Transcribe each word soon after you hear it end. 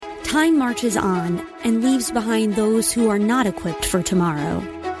Time marches on and leaves behind those who are not equipped for tomorrow.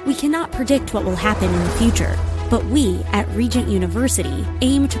 We cannot predict what will happen in the future, but we at Regent University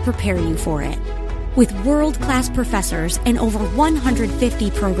aim to prepare you for it. With world-class professors and over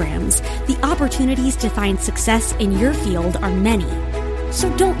 150 programs, the opportunities to find success in your field are many. So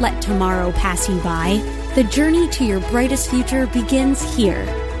don't let tomorrow pass you by. The journey to your brightest future begins here.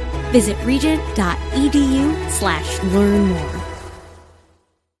 Visit regent.edu/learn more.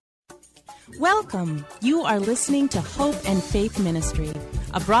 Welcome. You are listening to Hope and Faith Ministry,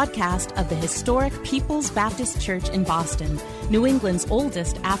 a broadcast of the historic People's Baptist Church in Boston, New England's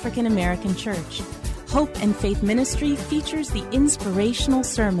oldest African-American church. Hope and Faith Ministry features the inspirational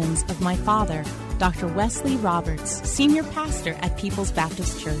sermons of my father, Dr. Wesley Roberts, senior pastor at People's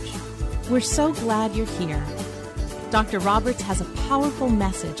Baptist Church. We're so glad you're here. Dr. Roberts has a powerful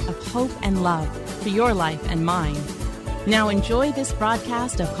message of hope and love for your life and mine. Now enjoy this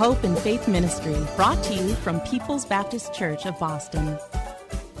broadcast of Hope and Faith Ministry, brought to you from People's Baptist Church of Boston.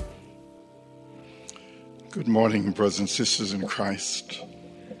 Good morning, brothers and sisters in Christ.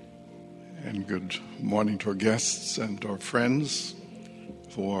 And good morning to our guests and our friends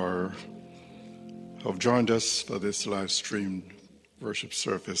who have joined us for this live-streamed worship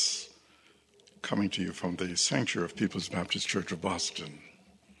service coming to you from the sanctuary of People's Baptist Church of Boston.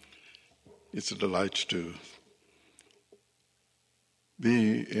 It's a delight to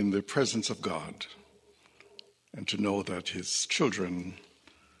be in the presence of God and to know that His children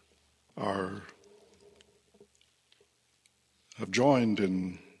have joined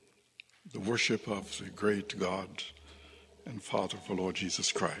in the worship of the great God and Father of our Lord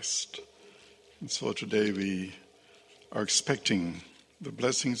Jesus Christ. And so today we are expecting the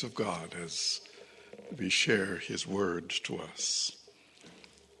blessings of God as we share His word to us.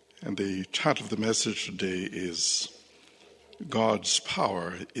 And the title of the message today is God's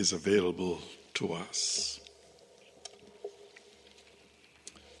Power is Available to Us.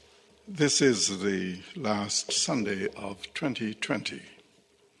 This is the last Sunday of 2020.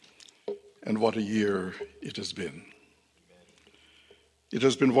 And what a year it has been. It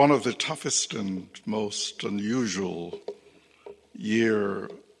has been one of the toughest and most unusual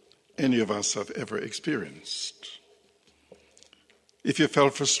year any of us have ever experienced. If you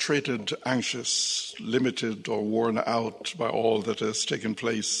felt frustrated, anxious, limited, or worn out by all that has taken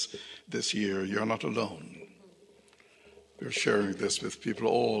place this year, you're not alone. We're sharing this with people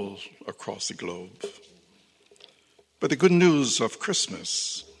all across the globe. But the good news of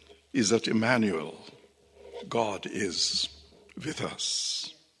Christmas is that Emmanuel, God is with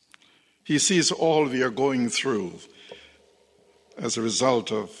us. He sees all we are going through as a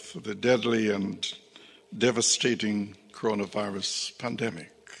result of the deadly and devastating coronavirus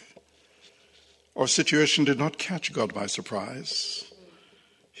pandemic. Our situation did not catch God by surprise.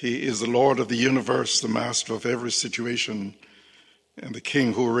 He is the Lord of the universe, the master of every situation, and the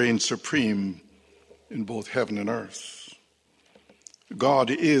King who reigns supreme in both heaven and earth. God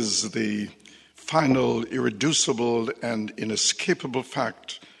is the final, irreducible, and inescapable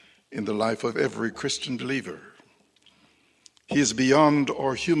fact in the life of every Christian believer. He is beyond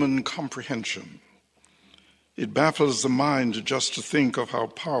our human comprehension. It baffles the mind just to think of how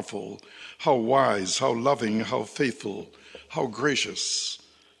powerful, how wise, how loving, how faithful, how gracious,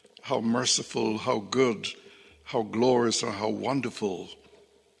 how merciful, how good, how glorious, and how wonderful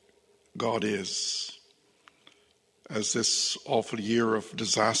God is. As this awful year of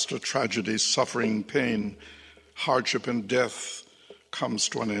disaster, tragedy, suffering, pain, hardship, and death comes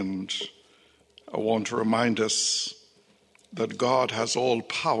to an end, I want to remind us that God has all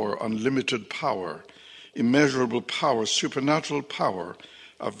power, unlimited power, immeasurable power, supernatural power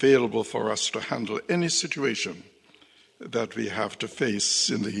available for us to handle any situation that we have to face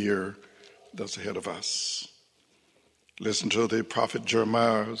in the year that's ahead of us. Listen to the prophet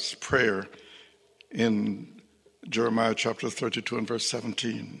Jeremiah's prayer in Jeremiah chapter 32 and verse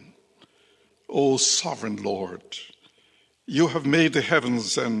 17. O sovereign Lord, you have made the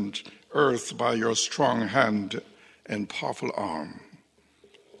heavens and earth by your strong hand and powerful arm.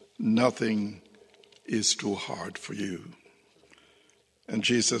 Nothing is too hard for you. And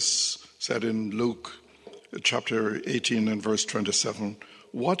Jesus said in Luke chapter 18 and verse 27,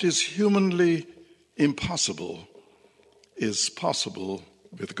 what is humanly impossible is possible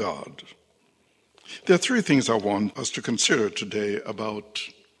with God. There are three things I want us to consider today about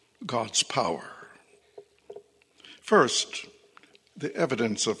God's power. First, the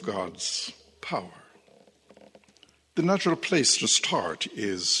evidence of God's power. The natural place to start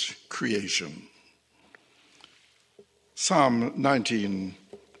is creation. Psalm 19,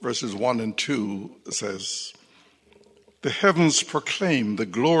 verses 1 and 2 says, The heavens proclaim the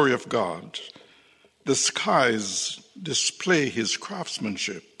glory of God. The skies display his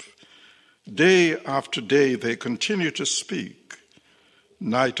craftsmanship. Day after day they continue to speak.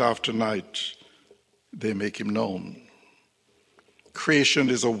 Night after night they make him known. Creation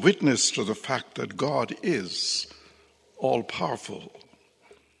is a witness to the fact that God is all-powerful.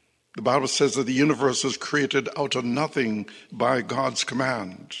 The Bible says that the universe was created out of nothing by God's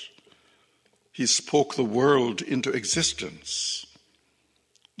command. He spoke the world into existence.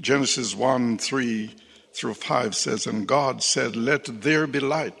 Genesis 1:3-5 says, "And God said, 'Let there be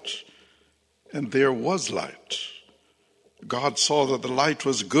light,' and there was light. God saw that the light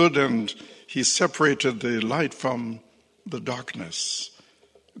was good, and he separated the light from the darkness.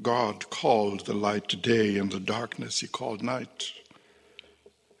 God called the light day, and the darkness he called night.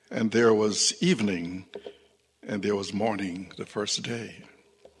 And there was evening, and there was morning the first day."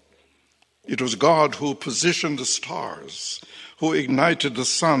 It was God who positioned the stars, who ignited the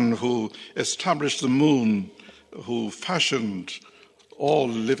sun, who established the moon, who fashioned all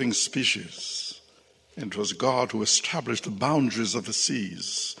living species. And it was God who established the boundaries of the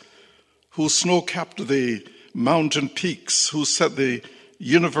seas, who snow-capped the mountain peaks, who set the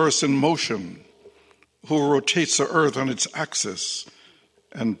universe in motion, who rotates the earth on its axis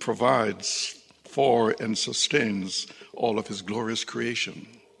and provides for and sustains all of his glorious creation.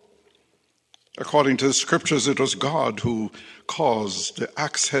 According to the scriptures, it was God who caused the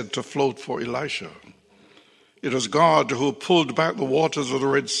axe head to float for Elisha. It was God who pulled back the waters of the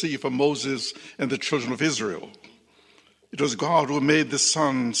Red Sea for Moses and the children of Israel. It was God who made the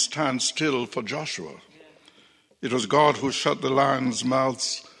sun stand still for Joshua. It was God who shut the lions'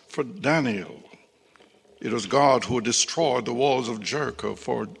 mouths for Daniel. It was God who destroyed the walls of Jericho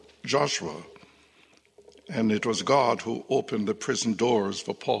for Joshua. And it was God who opened the prison doors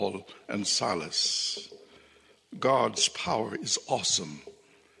for Paul and Silas. God's power is awesome.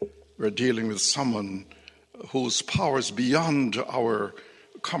 We're dealing with someone whose power is beyond our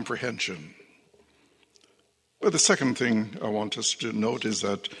comprehension. But the second thing I want us to note is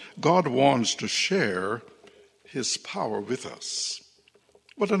that God wants to share his power with us.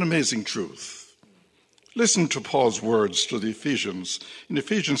 What an amazing truth. Listen to Paul's words to the Ephesians in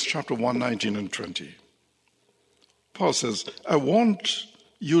Ephesians chapter 1, 19 and 20. Paul says, "I want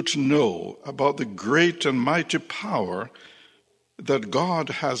you to know about the great and mighty power that God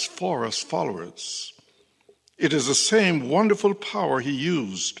has for us followers. It is the same wonderful power he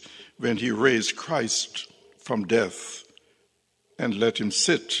used when he raised Christ from death and let him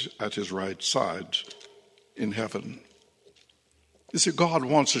sit at his right side in heaven." You see, God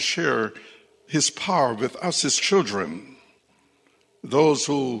wants to share his power with us, his children, those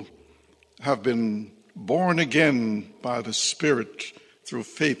who have been born again by the Spirit through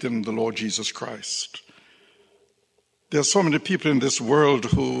faith in the Lord Jesus Christ. There are so many people in this world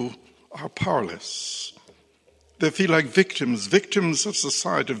who are powerless. They feel like victims of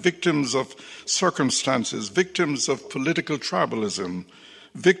society, victims of circumstances, victims of political tribalism,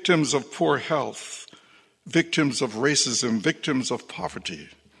 victims of poor health, victims of racism, victims of poverty.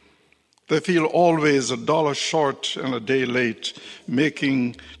 They feel always $1 short and a day late,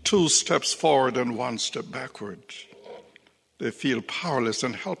 making 2 steps forward and 1 step backward. They feel powerless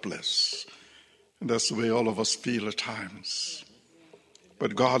and helpless. And that's the way all of us feel at times.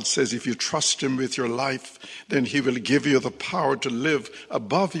 But God says if you trust him with your life, then he will give you the power to live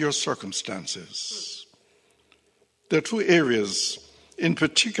above your circumstances. There are 2 areas in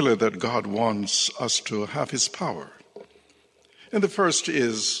particular that God wants us to have his power. And the first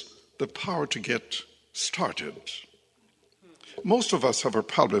is the power to get started. Most of us have a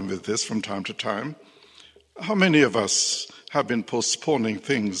problem with this from time to time. How many of us have been postponing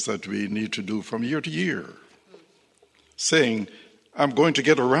things that we need to do from year to year? Saying, I'm going to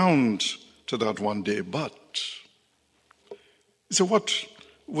get around to that one day, but. So what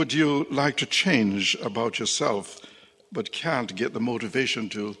would you like to change about yourself but can't get the motivation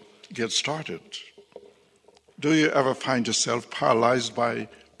to get started? Do you ever find yourself paralyzed by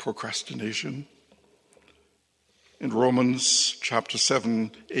procrastination? In Romans chapter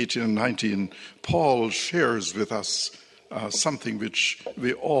 7, 18 and 19, Paul shares with us something which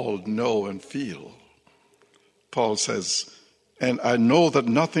we all know and feel. Paul says, "And I know that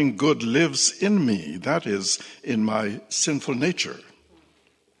nothing good lives in me, that is, in my sinful nature.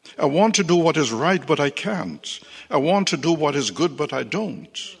 I want to do what is right, but I can't. I want to do what is good, but I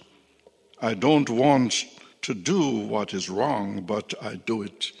don't. I don't want to do what is wrong, but I do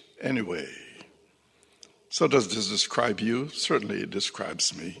it anyway." So does this describe you? Certainly it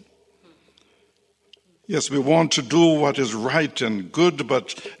describes me. Yes, we want to do what is right and good,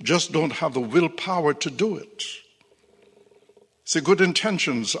 but just don't have the willpower to do it. See, good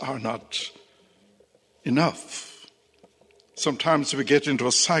intentions are not enough. Sometimes we get into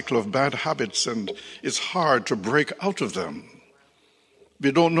a cycle of bad habits and it's hard to break out of them.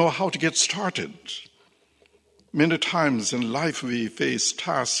 We don't know how to get started. Many times in life we face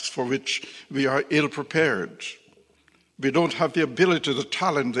tasks for which we are ill-prepared. We don't have the ability, the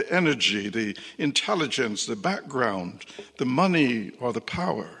talent, the energy, the intelligence, the background, the money, or the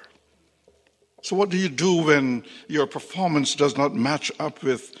power. So what do you do when your performance does not match up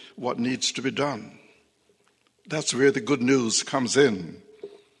with what needs to be done? That's where the good news comes in.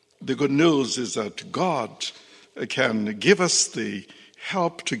 The good news is that God can give us the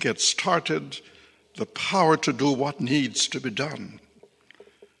help to get started, the power to do what needs to be done.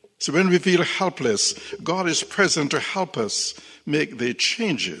 So when we feel helpless, God is present to help us make the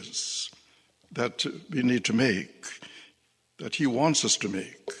changes that we need to make, that he wants us to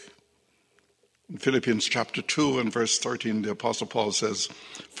make. In Philippians chapter 2 and verse 13, the Apostle Paul says,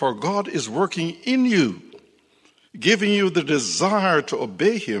 "For God is working in you, giving you the desire to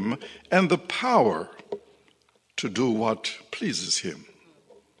obey him and the power to do what pleases him."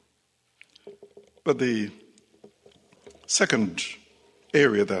 But the second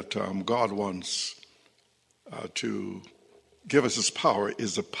area that God wants to give us his power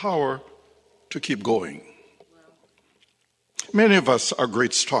is the power to keep going. Many of us are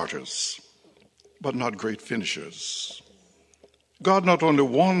great starters, but not great finishers. God not only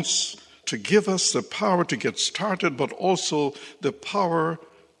wants to give us the power to get started, but also the power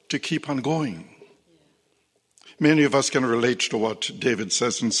to keep on going. Many of us can relate to what David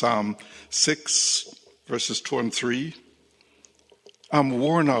says in Psalm 6, verses 2 and 3. "I'm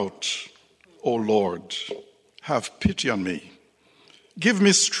worn out, O Lord. Have pity on me. Give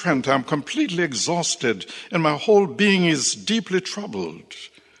me strength. I'm completely exhausted, and my whole being is deeply troubled.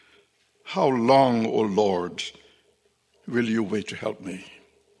 How long, O Lord, will you wait to help me?"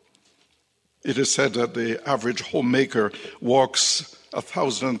 It is said that the average homemaker walks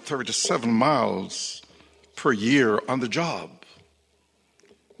 1,037 miles per year on the job.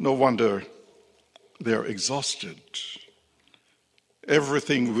 No wonder they're exhausted.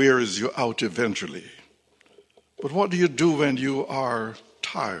 Everything wears you out eventually. But what do you do when you are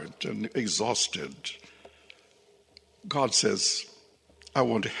tired and exhausted? God says, "I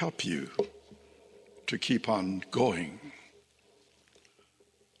want to help you to keep on going."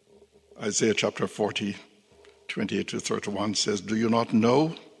 Isaiah chapter 40, 28 to 31 says, "Do you not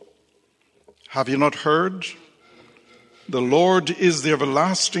know? Have you not heard? The Lord is the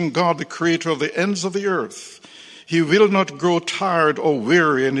everlasting God, the creator of the ends of the earth. He will not grow tired or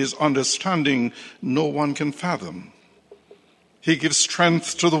weary, and his understanding no one can fathom. He gives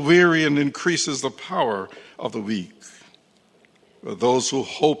strength to the weary and increases the power of the weak. But those who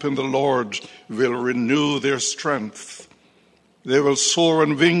hope in the Lord will renew their strength. They will soar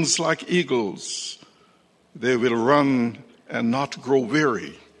on wings like eagles. They will run and not grow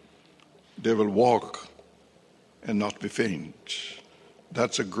weary. They will walk and not be faint."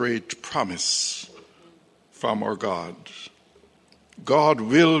 That's a great promise from our God. God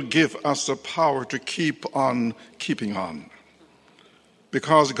will give us the power to keep on keeping on.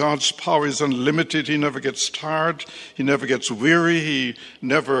 Because God's power is unlimited, he never gets tired, he never gets weary, he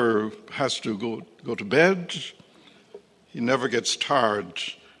never has to go to bed. He never gets tired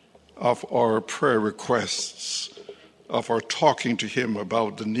of our prayer requests, of our talking to him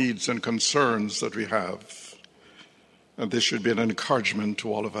about the needs and concerns that we have. And this should be an encouragement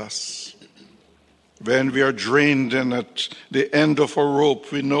to all of us. When we are drained and at the end of our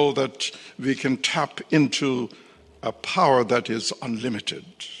rope, we know that we can tap into a power that is unlimited.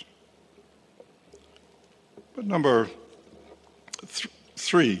 But number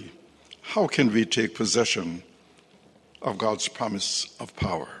 3, how can we take possession of God's promise of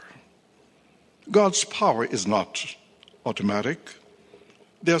power? God's power is not automatic.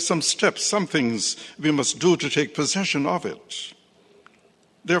 There are some steps, some things we must do to take possession of it.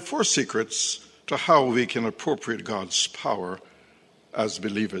 There are 4 secrets to how we can appropriate God's power as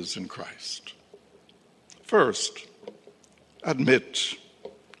believers in Christ. First, admit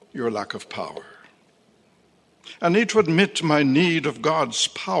your lack of power. I need to admit my need of God's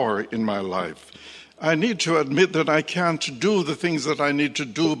power in my life. I need to admit that I can't do the things that I need to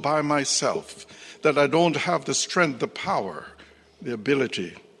do by myself, that I don't have the strength, the power, the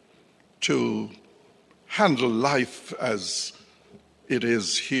ability to handle life as it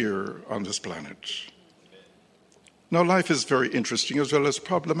is here on this planet. Now, life is very interesting as well as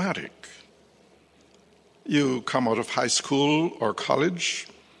problematic. You come out of high school or college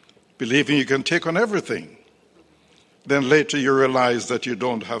believing you can take on everything. Then later you realize that you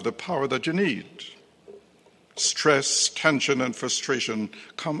don't have the power that you need. Stress, tension, and frustration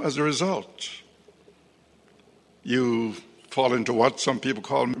come as a result. You fall into what some people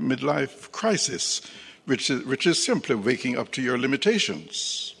call midlife crisis, which is simply waking up to your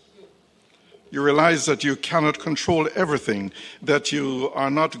limitations. You realize that you cannot control everything, that you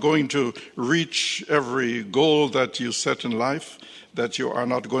are not going to reach every goal that you set in life, that you are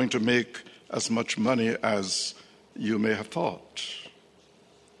not going to make as much money as you may have thought.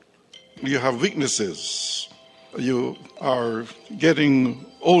 You have weaknesses. You are getting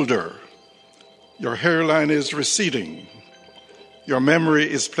older. Your hairline is receding. Your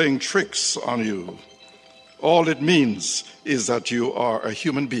memory is playing tricks on you. All it means is that you are a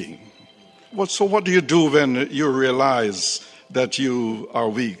human being. So what do you do when you realize that you are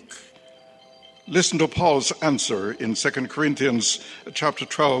weak? Listen to Paul's answer in 2 Corinthians chapter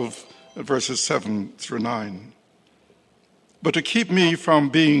 12, verses 7 through 9. But to keep me from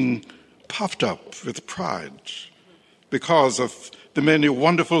being puffed up with pride because of the many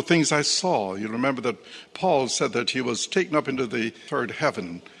wonderful things I saw. You remember that Paul said that he was taken up into the third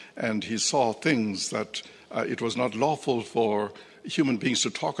heaven and he saw things that it was not lawful for human beings to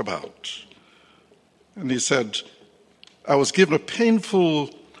talk about. And he said, I was given a painful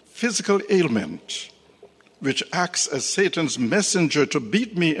physical ailment which acts as Satan's messenger to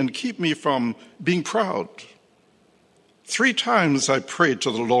beat me and keep me from being proud. 3 times I prayed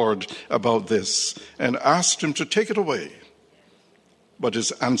to the Lord about this and asked him to take it away. But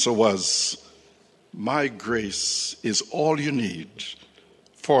his answer was, my grace is all you need,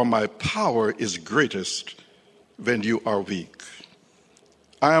 for my power is greatest when you are weak.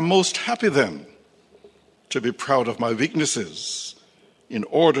 I am most happy then to be proud of my weaknesses in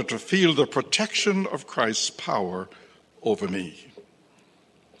order to feel the protection of Christ's power over me.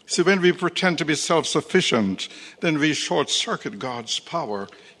 See, when we pretend to be self-sufficient, then we short-circuit God's power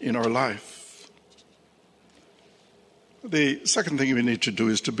in our life. The second thing we need to do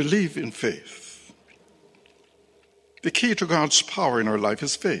is to believe in faith. The key to God's power in our life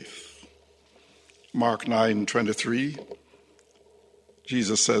is faith. Mark 9:23,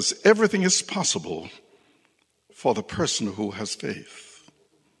 Jesus says, everything is possible for the person who has faith.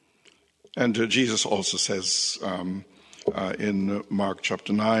 And Jesus also says, in Mark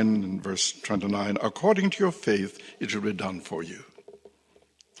chapter 9, verse 29, according to your faith, it will be done for you.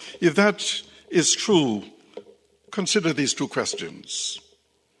 If that is true, consider these 2 questions.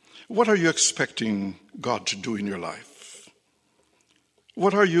 What are you expecting God to do in your life?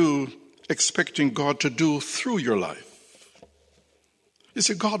 What are you expecting God to do through your life? You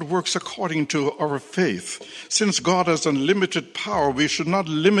see, God works according to our faith. Since God has unlimited power, we should not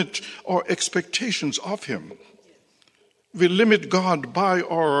limit our expectations of him. We limit God by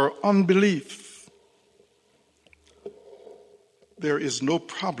our unbelief. There is no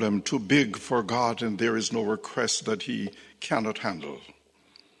problem too big for God, and there is no request that he cannot handle.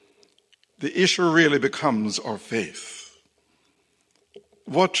 The issue really becomes our faith.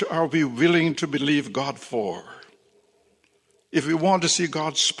 What are we willing to believe God for? If we want to see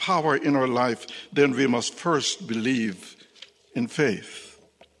God's power in our life, then we must first believe in faith.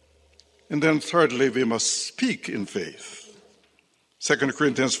 And then thirdly, we must speak in faith. 2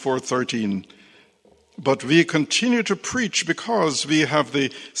 Corinthians 4:13, but we continue to preach because we have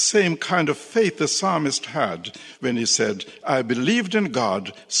the same kind of faith the psalmist had when he said, I believed in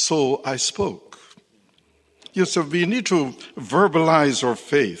God, so I spoke. Yes, so we need to verbalize our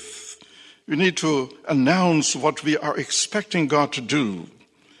faith. We need to announce what we are expecting God to do,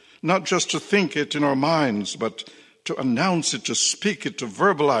 not just to think it in our minds, but to announce it, to speak it, to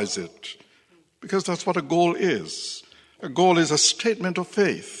verbalize it, because that's what a goal is. A goal is a statement of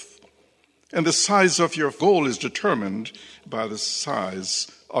faith, and the size of your goal is determined by the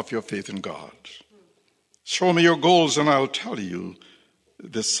size of your faith in God. Show me your goals and I'll tell you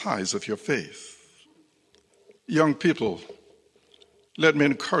the size of your faith. Young people, let me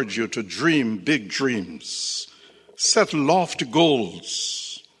encourage you to dream big dreams. Set lofty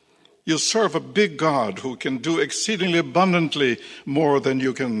goals. You serve a big God who can do exceedingly abundantly more than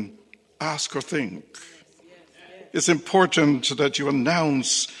you can ask or think. It's important that you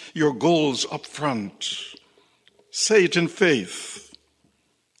announce your goals up front. Say it in faith.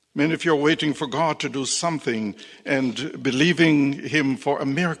 I mean, if you're waiting for God to do something and believing him for a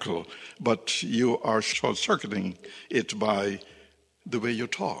miracle, but you are short-circuiting it by the way you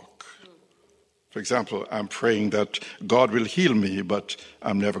talk. For example, I'm praying that God will heal me, but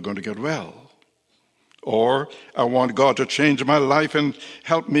I'm never going to get well. Or I want God to change my life and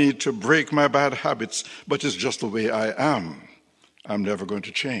help me to break my bad habits, but it's just the way I am. I'm never going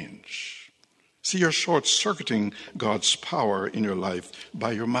to change. See, you're short-circuiting God's power in your life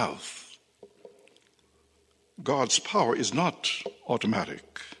by your mouth. God's power is not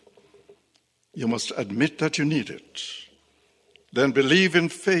automatic. You must admit that you need it. Then believe in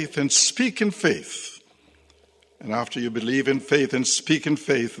faith and speak in faith. And after you believe in faith and speak in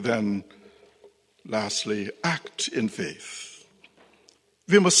faith, then lastly, act in faith.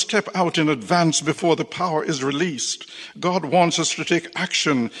 We must step out in advance before the power is released. God wants us to take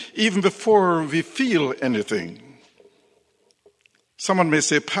action even before we feel anything. Someone may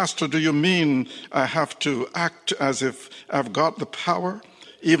say, Pastor, do you mean I have to act as if I've got the power,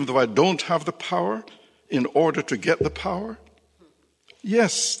 even though I don't have the power, in order to get the power?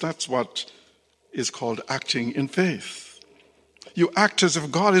 Yes, that's what is called acting in faith. You act as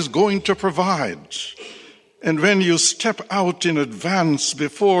if God is going to provide. And when you step out in advance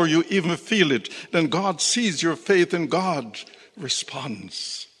before you even feel it, then God sees your faith and God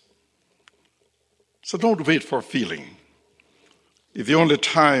responds. So don't wait for feeling. If the only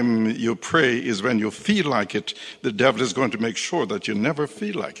time you pray is when you feel like it, the devil is going to make sure that you never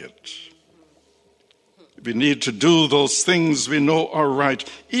feel like it. We need to do those things we know are right,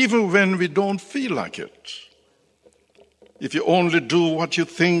 even when we don't feel like it. If you only do what you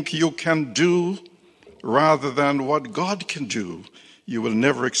think you can do rather than what God can do, you will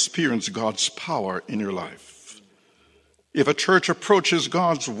never experience God's power in your life. If a church approaches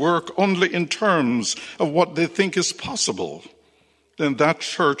God's work only in terms of what they think is possible, then that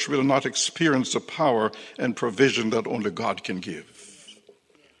church will not experience the power and provision that only God can give.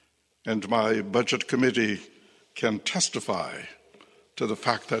 And my budget committee can testify to the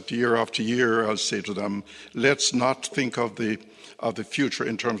fact that year after year I'll say to them, let's not think of the future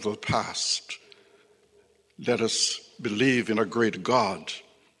in terms of the past. Let us believe in a great God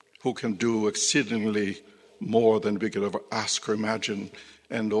who can do exceedingly more than we could ever ask or imagine.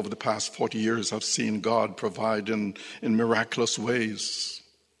 And over the past 40 years, I've seen God provide in miraculous ways.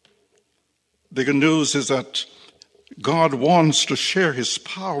 The good news is that God wants to share his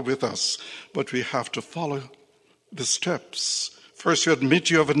power with us, but we have to follow the steps. First, you admit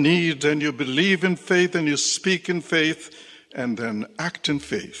you have a need, and you believe in faith, and you speak in faith, and then act in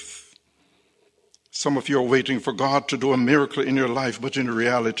faith. Some of you are waiting for God to do a miracle in your life, but in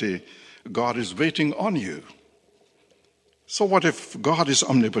reality, God is waiting on you. So what if God is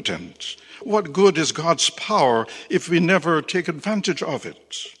omnipotent? What good is God's power if we never take advantage of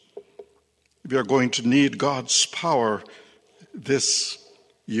it? We are going to need God's power this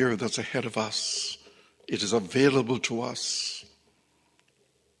year that's ahead of us. It is available to us.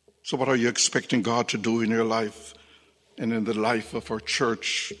 So what are you expecting God to do in your life and in the life of our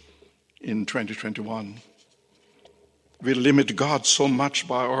church in 2021? We limit God so much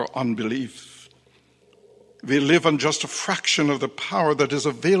by our unbelief. We live on just a fraction of the power that is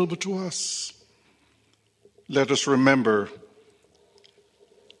available to us. Let us remember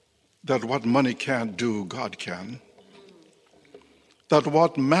that what money can't do, God can. That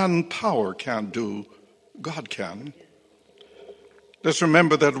what manpower can't do, God can. Let's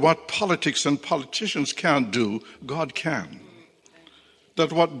remember that what politics and politicians can't do, God can.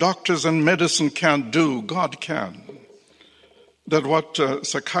 That what doctors and medicine can't do, God can. That what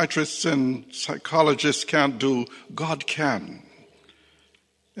psychiatrists and psychologists can't do, God can.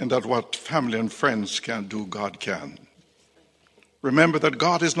 And that what family and friends can't do, God can. Remember that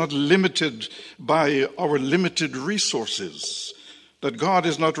God is not limited by our limited resources, that God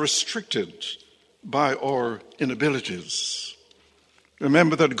is not restricted by our inabilities.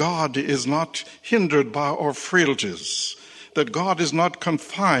 Remember that God is not hindered by our frailties, that God is not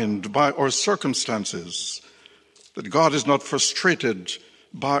confined by our circumstances, that God is not frustrated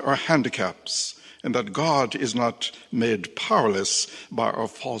by our handicaps, and that God is not made powerless by our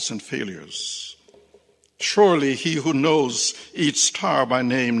faults and failures. Surely he who knows each star by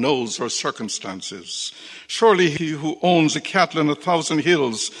name knows our circumstances. Surely he who owns a cattle in 1,000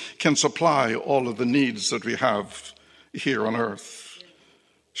 hills can supply all of the needs that we have here on earth.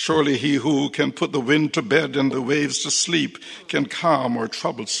 Surely he who can put the wind to bed and the waves to sleep can calm our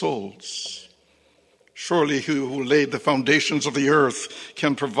troubled souls. Surely he who laid the foundations of the earth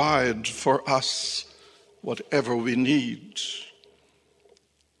can provide for us whatever we need,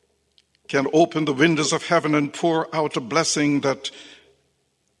 can open the windows of heaven and pour out a blessing that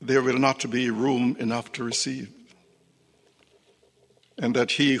there will not be room enough to receive. And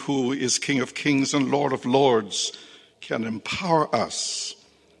that he who is King of kings and Lord of lords can empower us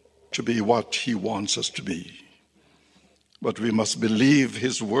to be what he wants us to be. But we must believe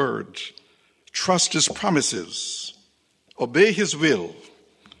his word, trust his promises, obey his will,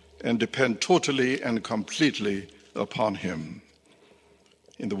 and depend totally and completely upon him.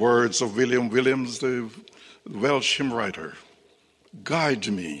 In the words of William Williams, the Welsh hymn writer, guide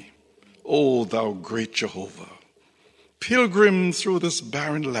me, O thou great Jehovah, pilgrim through this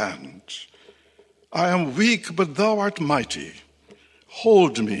barren land. I am weak, but thou art mighty.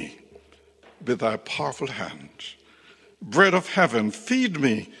 Hold me with thy powerful hand. Bread of heaven, feed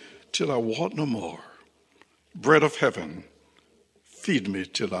me till I want no more. Bread of heaven, feed me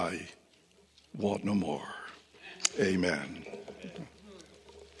till I want no more. Amen.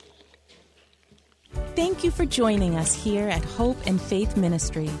 Thank you for joining us here at Hope and Faith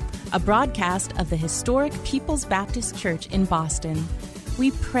Ministry, a broadcast of the historic People's Baptist Church in Boston.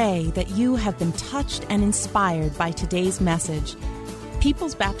 We pray that you have been touched and inspired by today's message.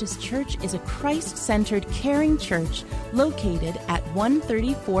 People's Baptist Church is a Christ-centered, caring church located at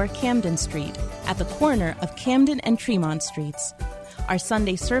 134 Camden Street, at the corner of Camden and Tremont Streets. Our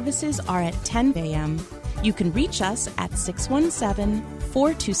Sunday services are at 10 a.m. You can reach us at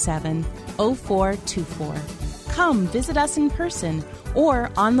 617-427-0424. Come visit us in person or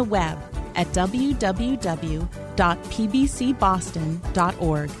on the web at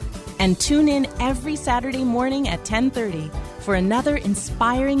www.pbcboston.org. And tune in every Saturday morning at 10:30 for another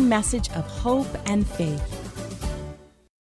inspiring message of hope and faith.